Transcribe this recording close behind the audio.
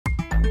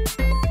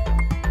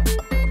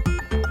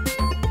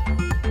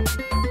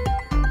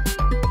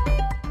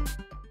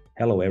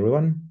Hello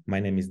everyone, my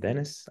name is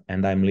Denis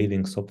and I'm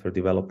leading software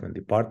development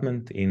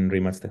department in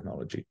Rimac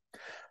Technology.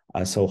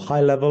 So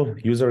high-level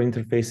user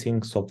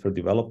interfacing software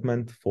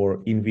development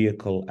for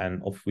in-vehicle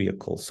and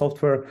off-vehicle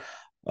software,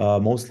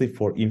 mostly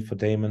for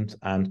infotainment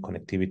and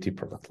connectivity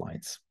product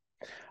lines.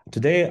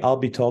 Today, I'll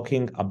be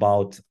talking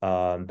about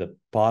the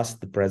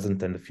past, the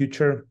present, and the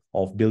future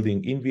of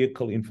building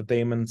in-vehicle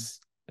infotainments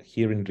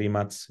here in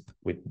Rimac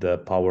with the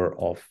power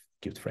of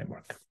Qt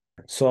framework.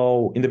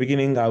 So in the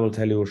beginning, I will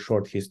tell you a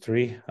short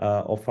history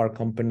of our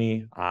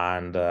company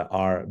and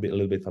a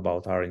little bit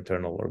about our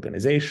internal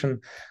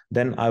organization.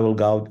 Then I will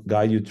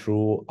guide you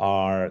through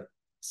our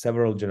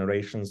several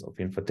generations of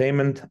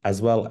infotainment, as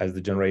well as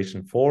the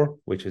generation 4,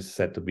 which is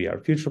set to be our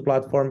future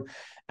platform,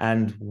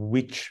 and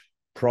which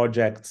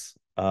projects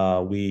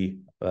we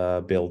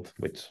build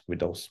with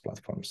those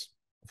platforms.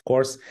 Of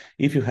course,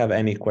 if you have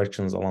any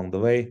questions along the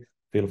way,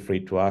 feel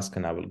free to ask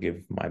and I will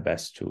give my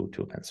best to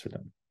answer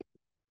them.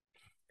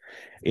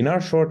 In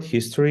our short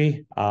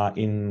history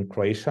in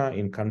Croatia,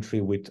 in country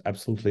with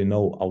absolutely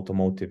no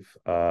automotive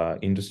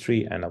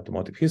industry and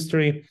automotive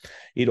history,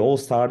 it all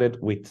started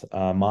with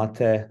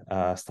Mate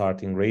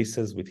starting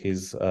races with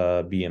his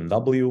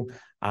BMW,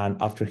 and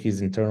after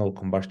his internal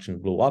combustion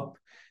blew up,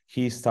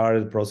 he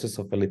started the process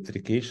of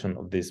electrification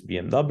of this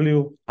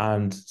BMW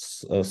and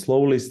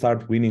slowly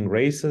start winning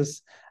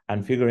races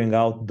and figuring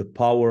out the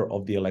power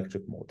of the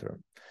electric motor.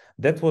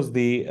 That was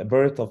the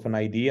birth of an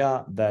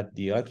idea that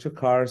the electric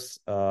cars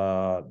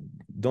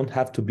don't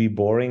have to be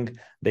boring.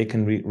 They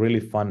can be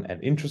really fun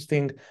and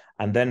interesting.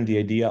 And then the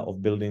idea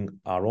of building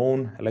our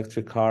own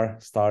electric car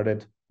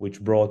started, which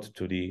brought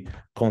to the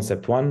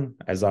Concept 1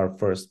 as our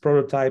first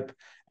prototype.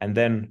 And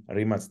then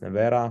Rimac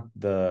Nevera,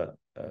 the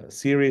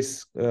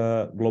series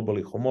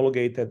globally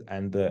homologated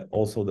and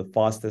also the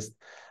fastest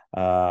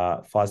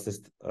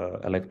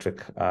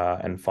electric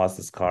and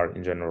fastest car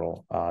in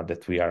general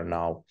that we are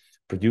now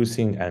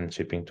producing and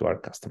shipping to our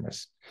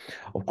customers.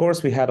 Of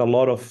course, we had a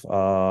lot of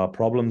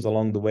problems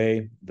along the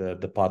way.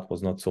 The path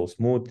was not so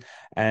smooth.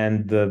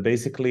 And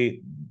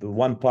basically, the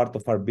one part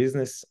of our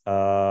business,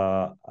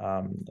 and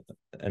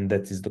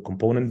that is the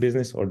component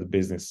business or the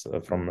business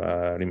from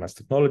Rimac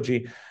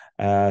Technology,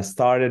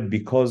 started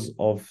because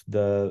of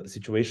the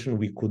situation.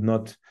 We could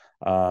not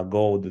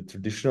go the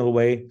traditional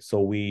way. So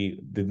we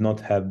did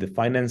not have the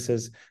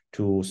finances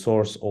to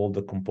source all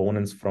the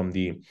components from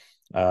the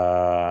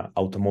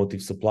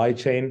automotive supply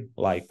chain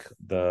like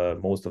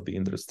most of the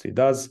industry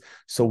does.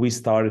 So we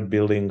started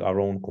building our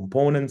own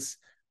components,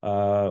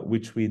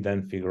 which we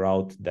then figure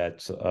out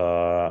that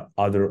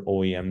other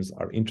OEMs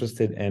are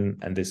interested in,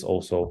 and this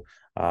also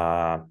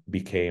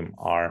became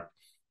our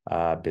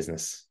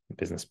business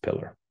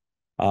pillar.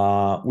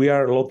 We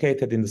are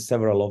located in the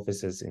several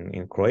offices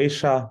in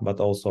Croatia, but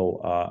also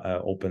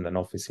opened an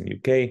office in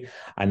UK.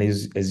 And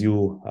as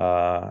you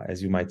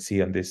might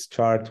see on this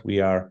chart,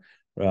 we are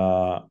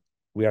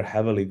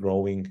heavily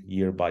growing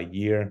year by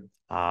year.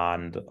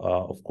 And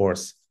of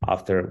course,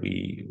 after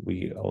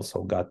we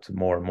also got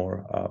more and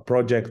more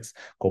projects,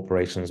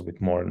 cooperations with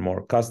more and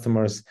more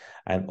customers,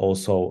 and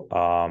also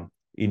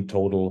in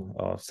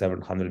total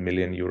 700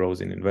 million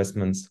euros in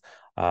investments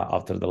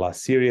after the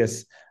last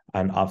series.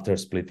 And after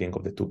splitting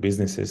of the two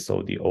businesses,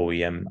 so the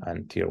OEM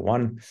and Tier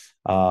 1,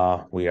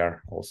 we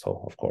are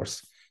also, of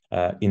course,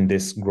 in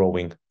this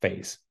growing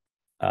phase.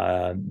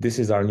 This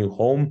is our new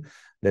home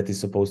that is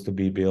supposed to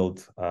be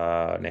built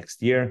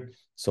next year.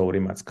 So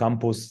Rimac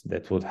Campus,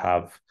 that would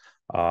have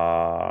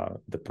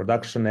the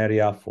production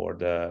area for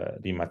the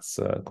Rimac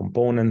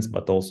components,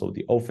 but also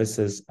the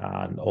offices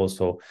and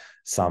also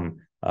some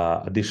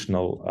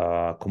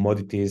additional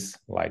commodities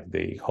like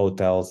the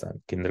hotels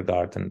and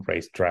kindergarten,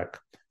 racetrack,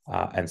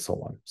 and so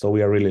on. So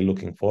we are really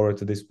looking forward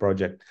to this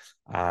project,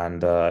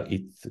 and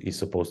it is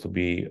supposed to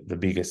be the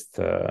biggest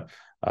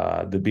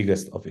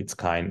of its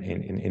kind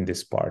in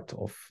this part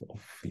of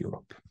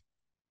Europe.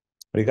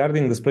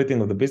 Regarding the splitting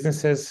of the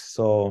businesses,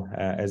 so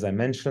as I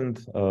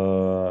mentioned,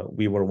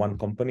 we were one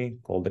company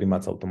called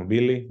Rimac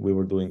Automobili. We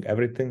were doing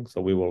everything,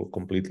 so we were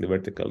completely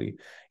vertically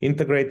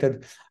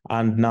integrated.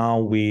 And now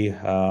we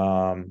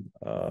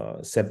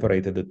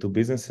separated the two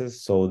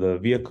businesses. So the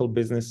vehicle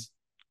business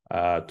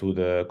to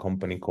the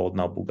company called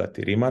now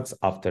Bugatti Rimac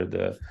after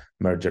the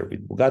merger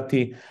with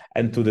Bugatti,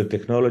 and to the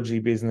technology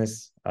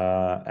business,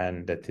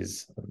 and that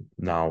is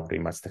now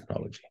Rimac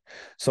Technology.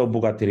 So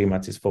Bugatti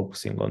Rimac is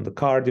focusing on the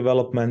car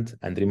development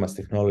and Rimac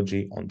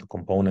Technology on the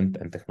component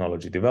and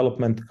technology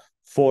development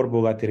for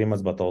Bugatti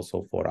Rimac, but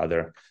also for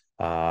other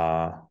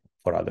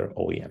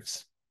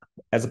OEMs.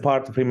 As a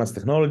part of Rimac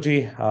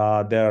Technology,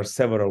 there are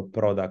several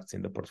products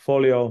in the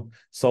portfolio.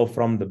 So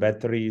from the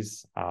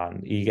batteries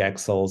and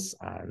e-axles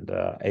and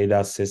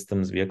ADAS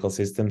systems, vehicle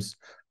systems,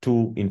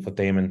 to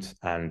infotainment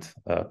and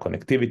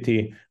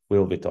connectivity,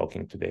 we'll be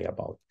talking today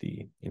about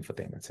the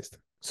infotainment system.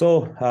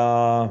 So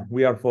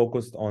we are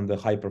focused on the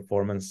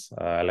high-performance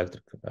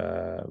electric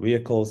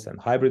vehicles and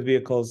hybrid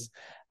vehicles.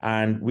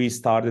 And we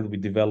started with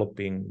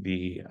developing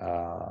the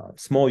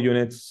small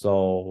units,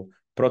 so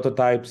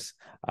prototypes,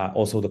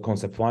 Also, the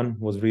Concept 1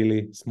 was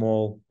really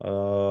small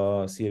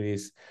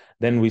series.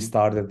 Then we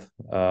started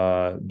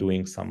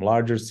doing some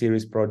larger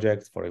series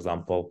projects, for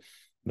example,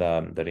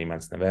 the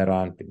Rimac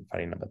Nevera,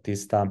 Pininfarina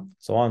Battista,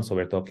 so on. So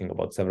we're talking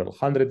about several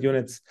hundred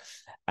units.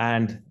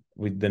 And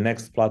with the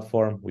next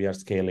platform, we are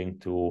scaling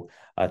to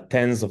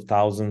tens of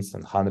thousands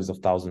and hundreds of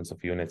thousands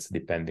of units,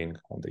 depending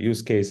on the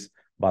use case.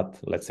 But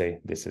let's say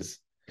this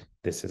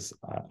is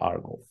our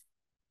goal.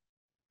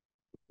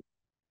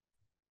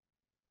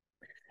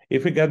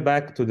 If we get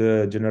back to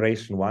the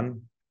generation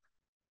 1,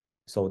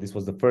 so this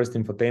was the first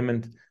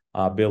infotainment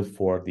built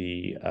for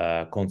the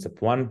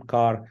Concept 1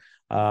 car.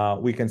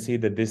 We can see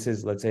that this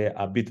is, let's say,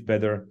 a bit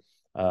better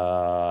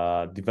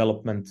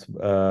development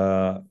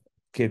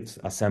kit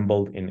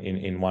assembled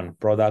in one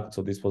product.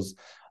 So this was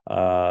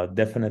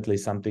definitely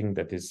something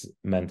that is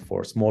meant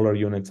for smaller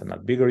units and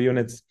not bigger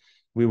units.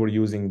 We were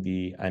using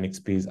the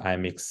NXP's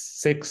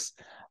IMX6.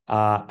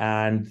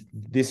 And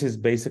this is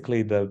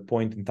basically the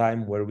point in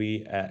time where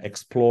we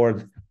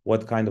explored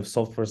what kind of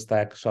software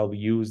stack shall we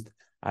use.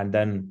 And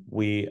then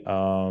we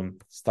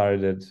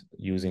started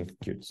using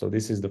Qt. So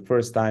this is the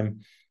first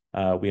time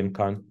we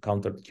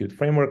encountered Qt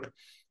framework.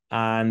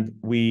 And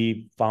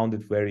we found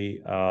it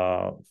very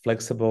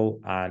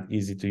flexible and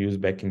easy to use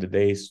back in the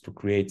days to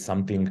create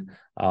something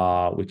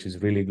which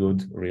is really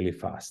good, really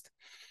fast.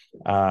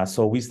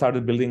 So we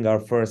started building our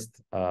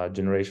first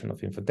generation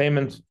of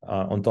infotainment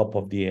on top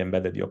of the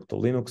embedded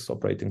Yocto Linux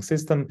operating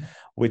system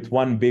with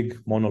one big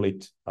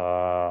monolith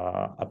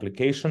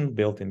application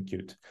built in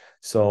Qt.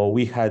 So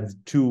we had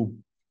two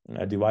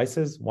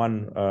devices,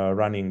 one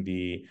running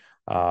the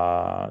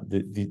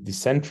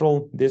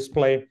central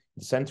display,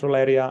 the central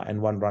area,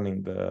 and one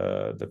running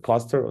the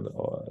cluster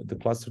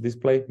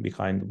display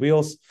behind the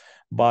wheels.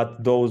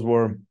 But those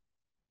were,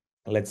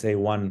 let's say,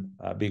 one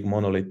big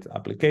monolith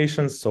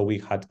applications. So we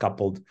had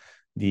coupled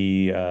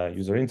the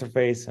user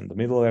interface and the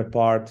middleware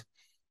part.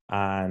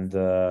 And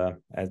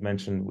as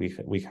mentioned,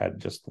 we had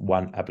just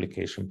one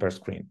application per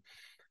screen.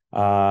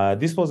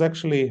 This was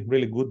actually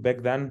really good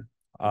back then.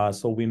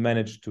 So we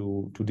managed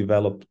to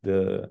develop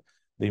the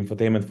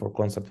infotainment for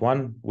Concept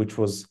 1, which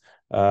was,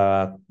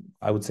 I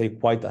would say,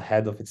 quite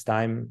ahead of its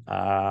time.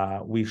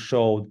 We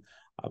showed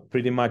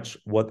pretty much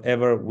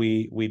whatever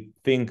we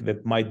think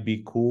that might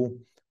be cool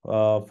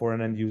for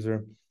an end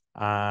user,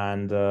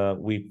 and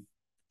we've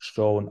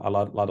shown a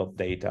lot of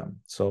data.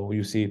 So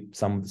you see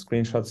some of the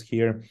screenshots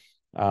here.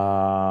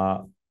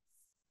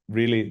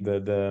 Really,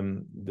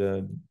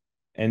 the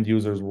end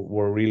users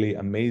were really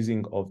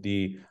amazing of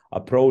the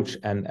approach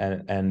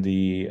and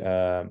the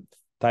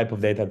type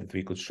of data that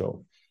we could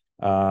show.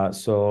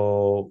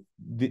 So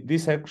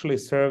this actually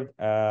served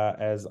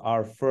as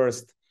our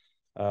first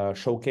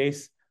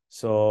showcase.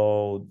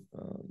 So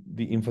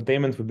the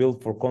infotainment we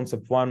built for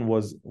Concept 1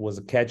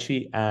 was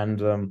catchy,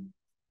 and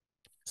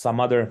some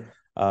other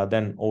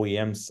then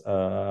OEMs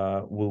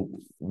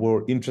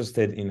were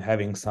interested in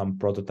having some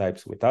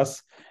prototypes with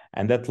us,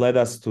 and that led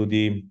us to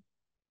the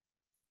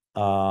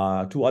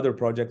two other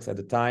projects at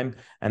the time,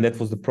 and that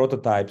was the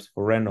prototypes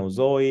for Renault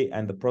Zoe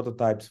and the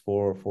prototypes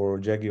for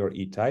Jaguar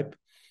E-Type.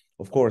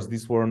 Of course,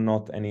 these were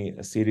not any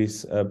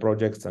series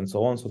projects and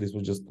so on, so this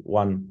was just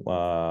one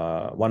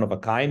of a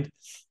kind.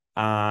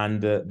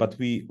 And but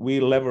we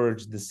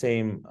leveraged the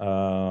same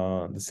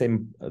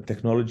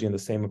technology and the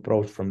same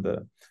approach from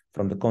the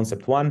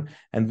Concept 1,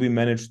 and we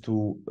managed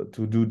to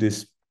do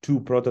this two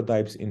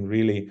prototypes in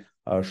really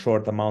a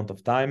short amount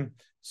of time.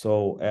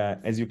 So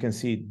as you can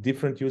see,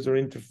 different user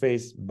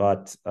interface,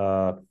 but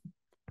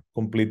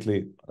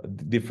completely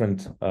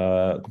different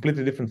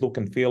look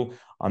and feel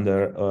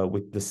under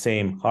with the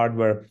same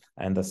hardware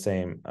and the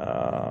same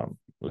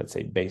let's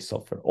say base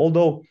software.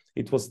 Although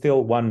it was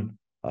still one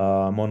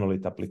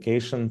monolith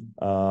application,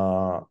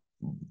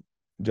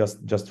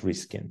 just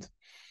reskinned.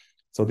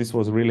 So this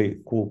was really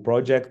cool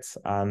projects,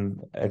 and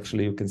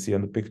actually you can see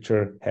on the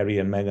picture Harry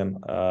and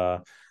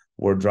Meghan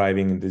were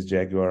driving in this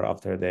Jaguar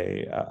after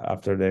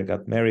they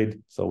got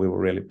married. So we were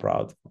really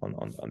proud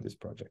on these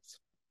projects.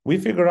 We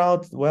figure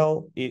out,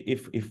 well,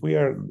 if we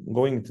are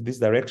going into this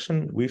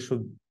direction, we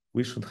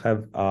should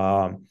have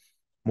a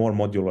more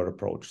modular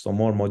approach, so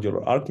more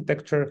modular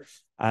architecture.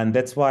 And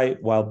that's why,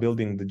 while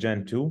building the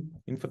Gen 2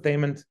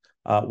 infotainment,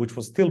 which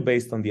was still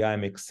based on the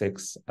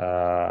IMX6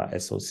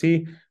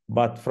 SoC,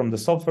 but from the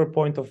software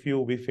point of view,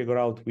 we figure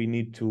out we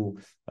need to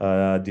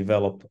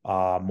develop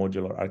a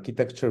modular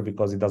architecture,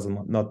 because it does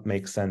not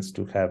make sense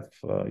to have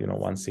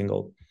one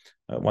single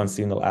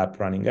app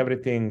running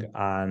everything,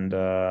 and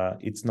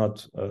it's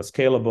not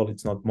scalable,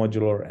 it's not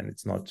modular, and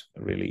it's not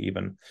really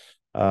even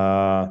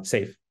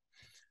safe.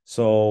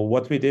 So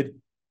what we did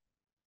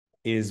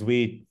is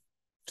we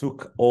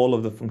took all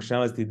of the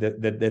functionality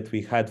that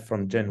we had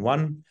from Gen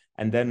 1,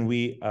 and then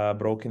we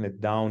broken it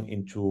down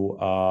into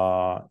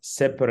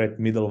separate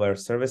middleware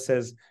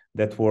services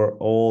that were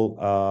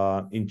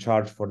all in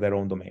charge for their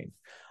own domain.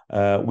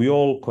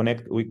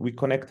 We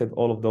connected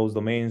all of those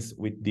domains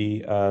with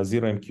the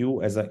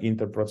 0MQ as an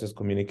inter-process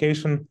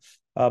communication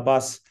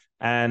bus,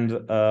 And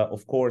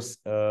of course,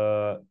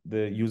 the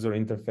user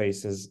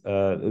interface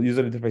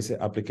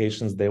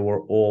applications, they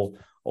were all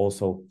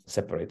also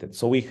separated.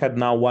 So we had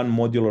now one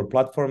modular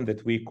platform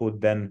that we could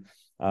then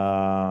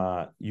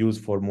use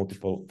for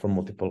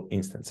multiple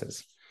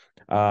instances.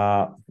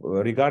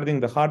 Regarding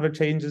the hardware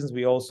changes,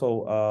 we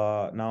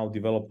also now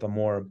developed a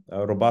more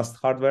robust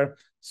hardware.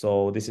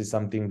 So this is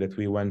something that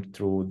we went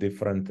through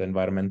different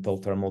environmental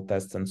thermal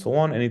tests and so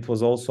on, and it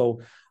was also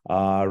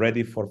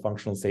ready for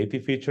functional safety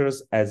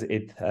features, as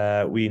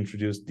we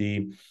introduced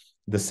the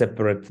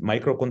separate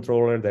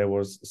microcontroller that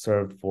was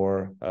served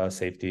for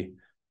safety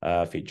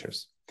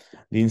features.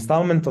 The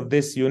installment of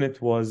this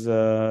unit was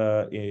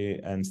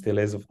and still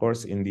is, of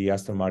course, in the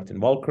Aston Martin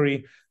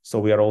Valkyrie. So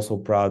we are also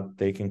proud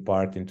taking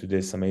part into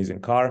this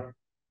amazing car,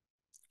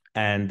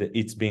 and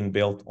it's being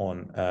built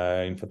on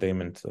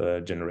infotainment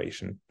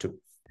generation 2.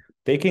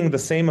 Taking the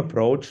same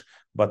approach,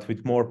 but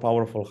with more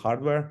powerful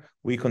hardware,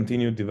 we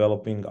continue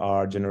developing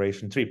our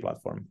generation 3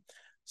 platform.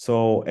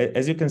 So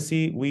as you can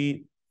see,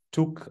 we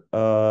took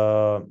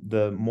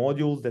the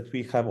modules that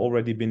we have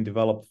already been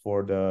developed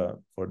for the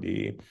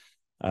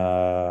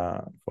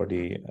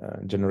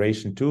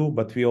generation 2,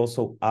 but we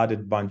also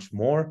added bunch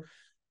more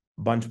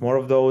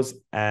of those,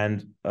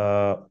 and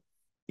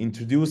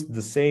introduced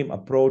the same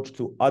approach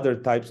to other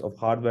types of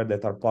hardware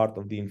that are part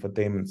of the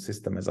infotainment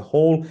system as a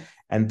whole,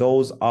 and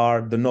those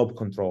are the knob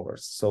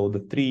controllers. So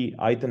the 3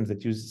 items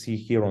that you see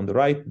here on the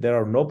right, there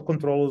are knob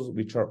controllers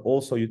which are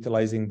also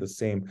utilizing the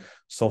same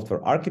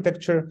software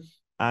architecture,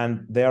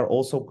 and they are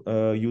also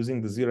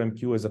using the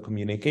 0MQ as a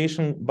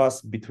communication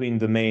bus between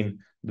the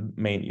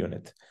main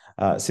unit.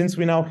 Since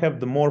we now have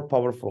the more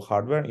powerful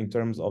hardware in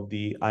terms of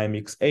the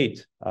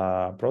IMX8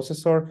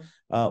 processor,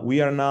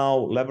 we are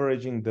now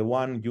leveraging the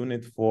one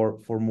unit for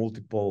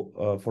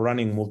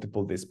running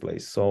multiple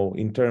displays. So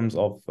in terms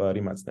of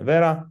Rimac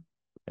Nevera,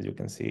 as you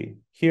can see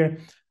here,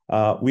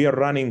 we are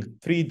running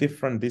 3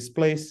 different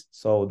displays.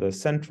 So the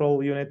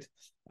central unit,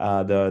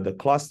 the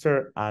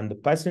cluster, and the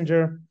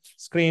passenger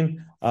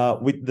screen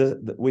with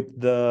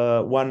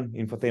the one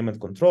infotainment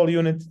control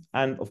unit.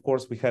 And of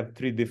course, we have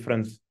 3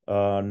 different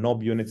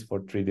knob units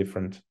for 3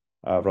 different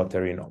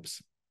rotary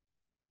knobs.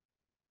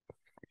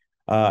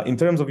 In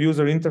terms of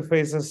user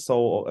interfaces,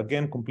 so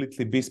again,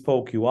 completely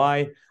bespoke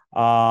UI,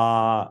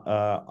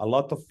 a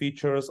lot of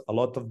features, a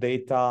lot of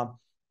data.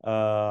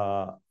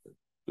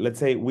 Let's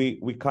say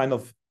we kind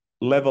of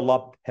level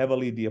up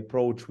heavily the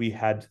approach we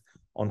had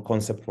on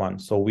concept 1.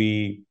 So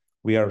we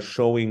are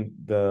showing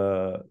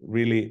the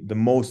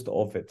most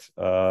of it,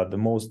 the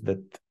most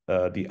that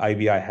the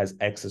IVI has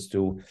access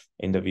to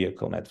in the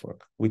vehicle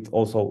network, with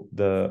also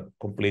the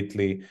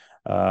completely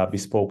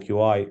bespoke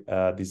UI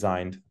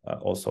designed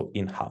also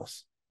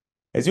in-house.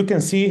 As you can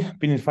see,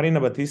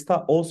 Pininfarina Battista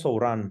also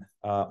run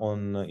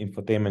on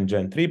infotainment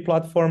Gen 3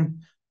 platform,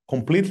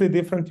 completely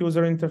different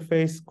user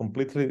interface,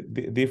 completely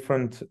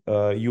different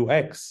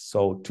UX.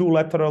 So 2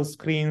 lateral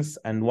screens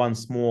and 1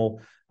 small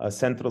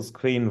central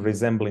screen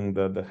resembling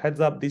the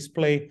heads-up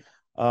display.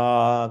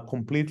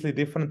 Completely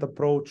different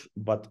approach,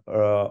 but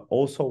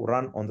also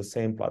run on the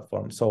same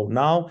platform. So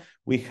now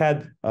we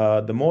had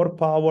the more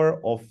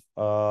power of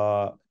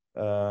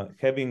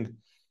having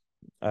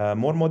a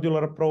more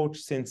modular approach,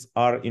 since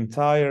our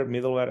entire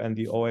middleware and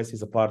the OS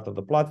is a part of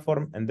the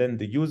platform, and then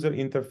the user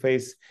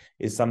interface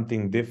is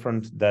something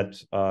different that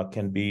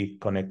can be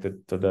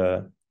connected to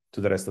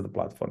the rest of the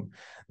platform.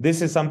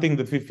 This is something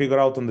that we figure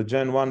out on the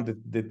Gen 1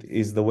 that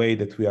is the way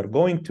that we are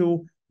going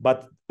to,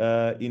 but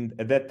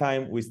at that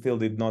time, we still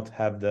did not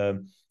have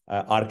the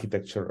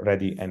architecture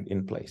ready and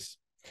in place.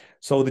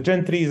 So the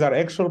Gen 3 is our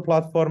actual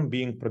platform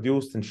being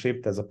produced and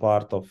shipped as a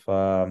part of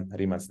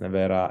Rimac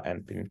Nevera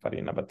and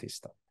Pininfarina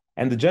Battista.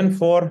 And the Gen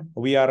 4,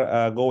 we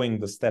are going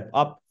the step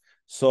up.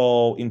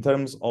 So in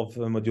terms of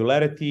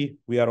modularity,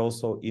 we are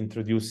also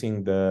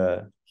introducing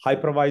the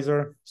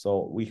hypervisor.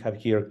 So we have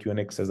here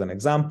QNX as an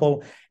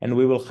example, and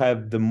we will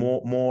have the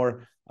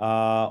more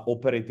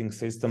operating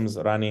systems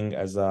running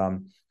as a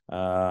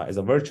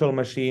virtual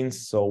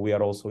machines. So we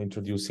are also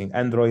introducing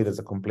Android as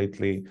a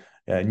completely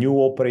new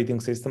operating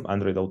system,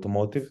 Android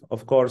Automotive,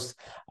 of course,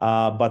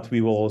 but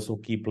we will also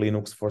keep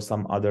Linux for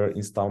some other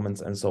installments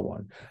and so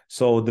on.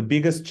 So the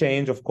biggest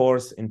change, of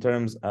course, in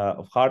terms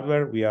of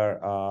hardware, we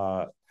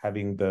are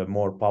having the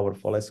more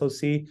powerful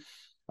SoC.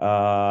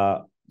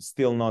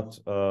 Still not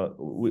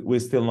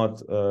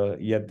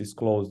yet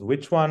disclosed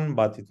which one,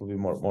 but it will be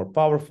more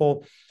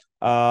powerful.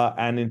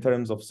 And in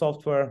terms of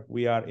software,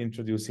 we are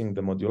introducing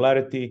the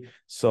modularity.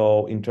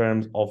 So in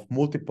terms of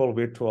multiple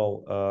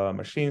virtual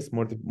machines,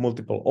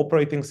 multiple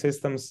operating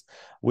systems,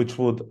 which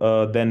would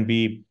then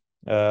be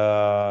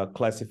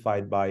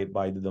classified by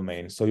the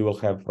domain. So you will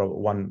have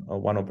one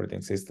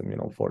operating system,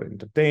 for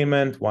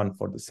entertainment, one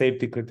for the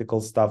safety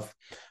critical stuff,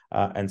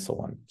 and so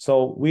on.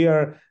 So we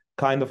are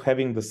kind of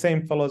having the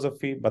same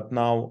philosophy, but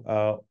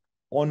now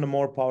on a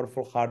more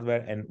powerful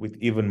hardware and with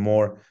even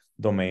more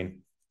domain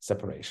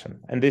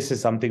separation. And this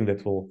is something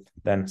that will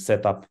then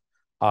set up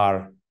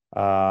our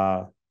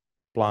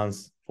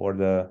plans for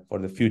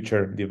the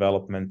future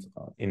development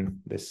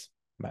in this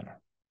manner.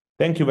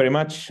 Thank you very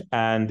much.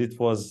 And this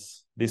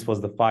was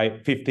the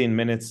 15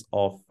 minutes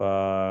of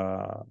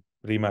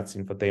Rimac's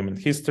infotainment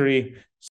history.